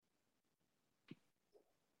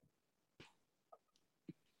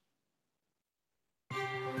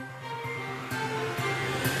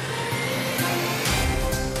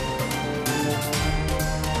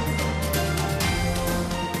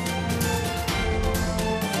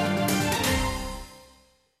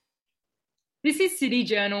This is City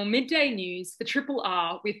Journal Midday News for Triple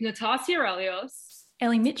R with Natassia Elios,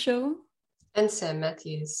 Ellie Mitchell, and Sam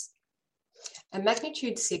Matthews. A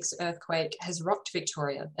magnitude 6 earthquake has rocked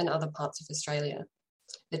Victoria and other parts of Australia.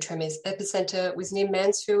 The tremor's epicentre was near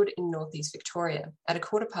Mansfield in northeast Victoria at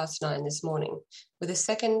 9:15 this morning, with a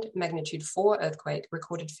second magnitude 4 earthquake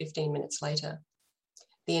recorded 15 minutes later.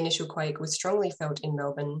 The initial quake was strongly felt in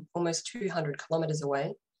Melbourne, almost 200 kilometres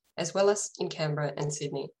away, as well as in Canberra and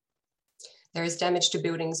Sydney. There is damage to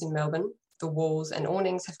buildings in Melbourne. The walls and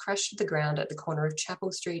awnings have crashed to the ground at the corner of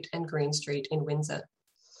Chapel Street and Green Street in Windsor.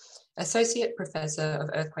 Associate Professor of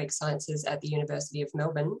Earthquake Sciences at the University of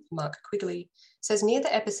Melbourne, Mark Quigley, says near the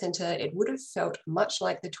epicentre it would have felt much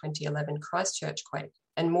like the 2011 Christchurch quake,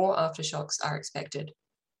 and more aftershocks are expected.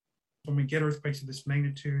 When we get earthquakes of this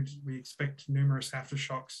magnitude, we expect numerous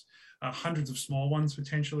aftershocks, hundreds of small ones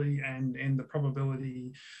potentially, and the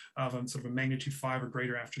probability of sort of a magnitude 5 or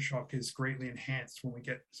greater aftershock is greatly enhanced when we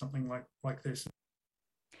get something like this.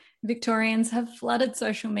 Victorians have flooded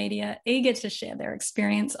social media, eager to share their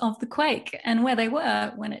experience of the quake and where they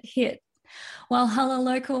were when it hit. While Hulla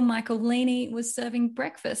local Michael Leaney was serving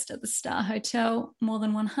breakfast at the Star Hotel, more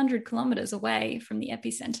than 100 kilometres away from the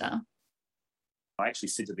epicentre. I actually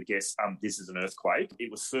said to the guests, this is an earthquake.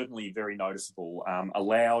 It was certainly very noticeable, a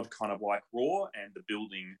loud kind of like roar, and the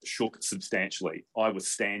building shook substantially. I was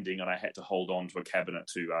standing and I had to hold on to a cabinet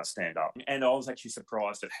to stand up. And I was actually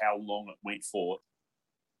surprised at how long it went for.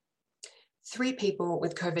 3 people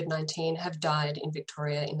with COVID-19 have died in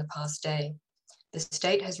Victoria in the past day. The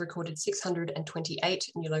state has recorded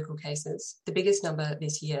 628 new local cases, the biggest number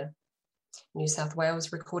this year. New South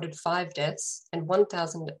Wales recorded 5 deaths and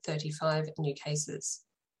 1,035 new cases.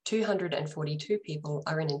 242 people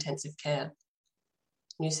are in intensive care.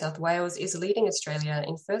 New South Wales is leading Australia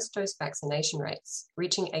in first dose vaccination rates,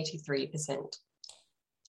 reaching 83%.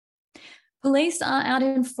 Police are out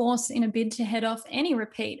in force in a bid to head off any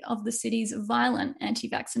repeat of the city's violent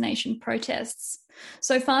anti-vaccination protests.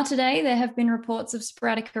 So far today, there have been reports of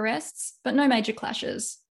sporadic arrests, but no major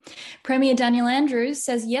clashes. Premier Daniel Andrews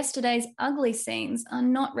says yesterday's ugly scenes are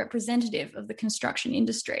not representative of the construction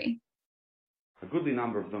industry. A goodly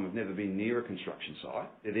number of them have never been near a construction site.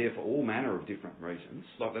 They're there for all manner of different reasons.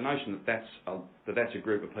 Like the notion that that's a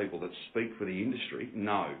group of people that speak for the industry,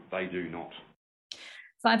 no, they do not.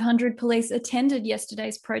 500 police attended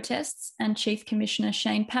yesterday's protests, and Chief Commissioner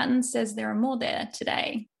Shane Patton says there are more there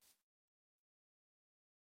today.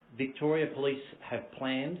 Victoria Police have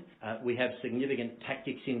planned. We have significant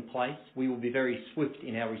tactics in place. We will be very swift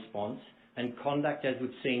in our response, and conduct, as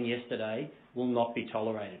we've seen yesterday, will not be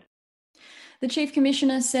tolerated. The Chief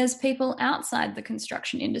Commissioner says people outside the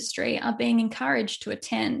construction industry are being encouraged to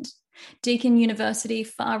attend. Deakin University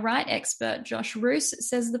far-right expert Josh Roos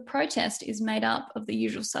says the protest is made up of the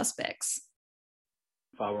usual suspects.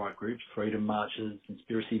 Far-right groups, freedom marchers,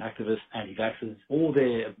 conspiracy activists, anti-vaxxers, all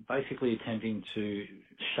there basically attempting to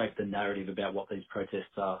shape the narrative about what these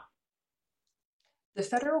protests are. The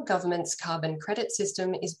federal government's carbon credit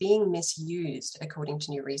system is being misused, according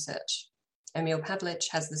to new research. Emil Pavlich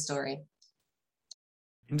has the story.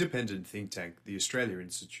 Independent think tank the Australia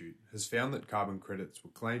Institute has found that carbon credits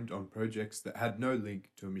were claimed on projects that had no link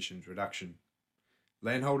to emissions reduction.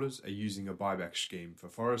 Landholders are using a buyback scheme for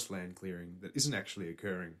forest land clearing that isn't actually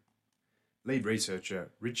occurring. Lead researcher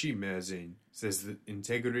Richie Merzine says that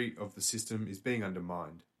integrity of the system is being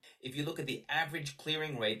undermined. If you look at the average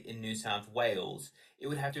clearing rate in New South Wales, it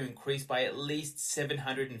would have to increase by at least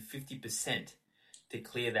 750% to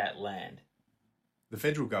clear that land. The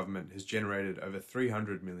federal government has generated over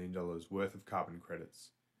 $300 million worth of carbon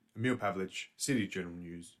credits. Emil Pavlich, City Journal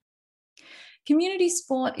News. Community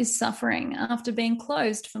sport is suffering after being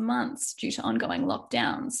closed for months due to ongoing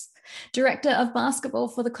lockdowns. Director of basketball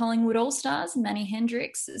for the Collingwood All-Stars, Manny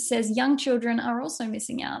Hendricks, says young children are also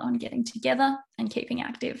missing out on getting together and keeping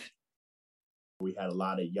active. We had a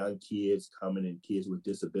lot of young kids coming and kids with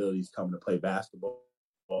disabilities coming to play basketball.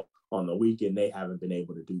 On the weekend, they haven't been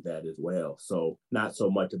able to do that as well. So not so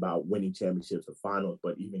much about winning championships or finals,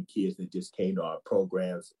 but even kids that just came to our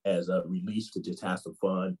programs as a release to just have some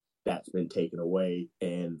fun, that's been taken away.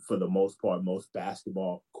 And for the most part, most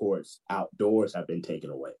basketball courts outdoors have been taken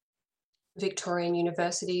away. Victorian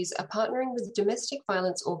universities are partnering with domestic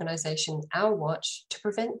violence organisation Our Watch to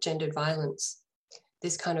prevent gendered violence.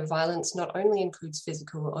 This kind of violence not only includes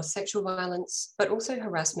physical or sexual violence, but also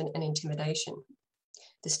harassment and intimidation.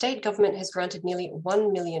 The state government has granted nearly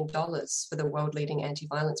 $1 million for the world-leading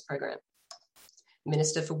anti-violence program.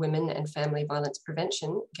 Minister for Women and Family Violence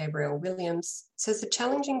Prevention, Gabrielle Williams, says the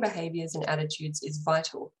challenging behaviours and attitudes is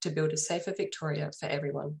vital to build a safer Victoria for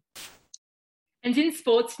everyone. And in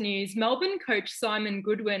sports news, Melbourne coach Simon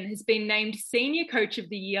Goodwin has been named Senior Coach of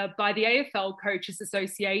the Year by the AFL Coaches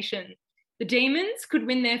Association. The Demons could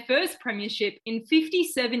win their first premiership in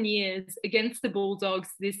 57 years against the Bulldogs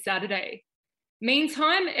this Saturday.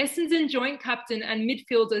 Meantime, Essendon joint captain and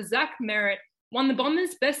midfielder Zach Merritt won the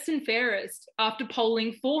Bombers' best and fairest after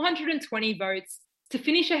polling 420 votes to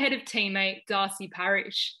finish ahead of teammate Darcy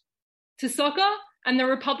Parish. To soccer, and the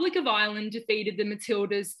Republic of Ireland defeated the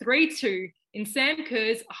Matildas 3-2 in Sam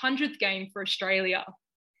Kerr's 100th game for Australia.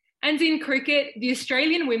 And in cricket, the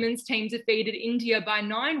Australian women's team defeated India by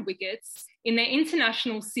 9 wickets in their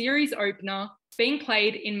international series opener being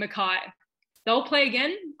played in Mackay. They'll play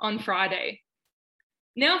again on Friday.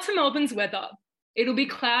 Now to Melbourne's weather. It'll be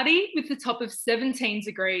cloudy with the top of 17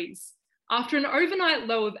 degrees. After an overnight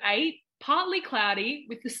low of 8, partly cloudy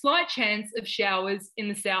with the slight chance of showers in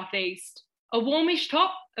the southeast. A warmish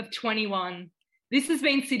top of 21. This has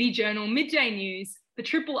been City Journal Midday News for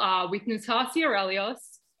Triple R with Natassia Elios,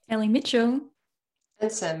 Ellie Mitchell,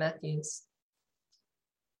 and Sam Matthews.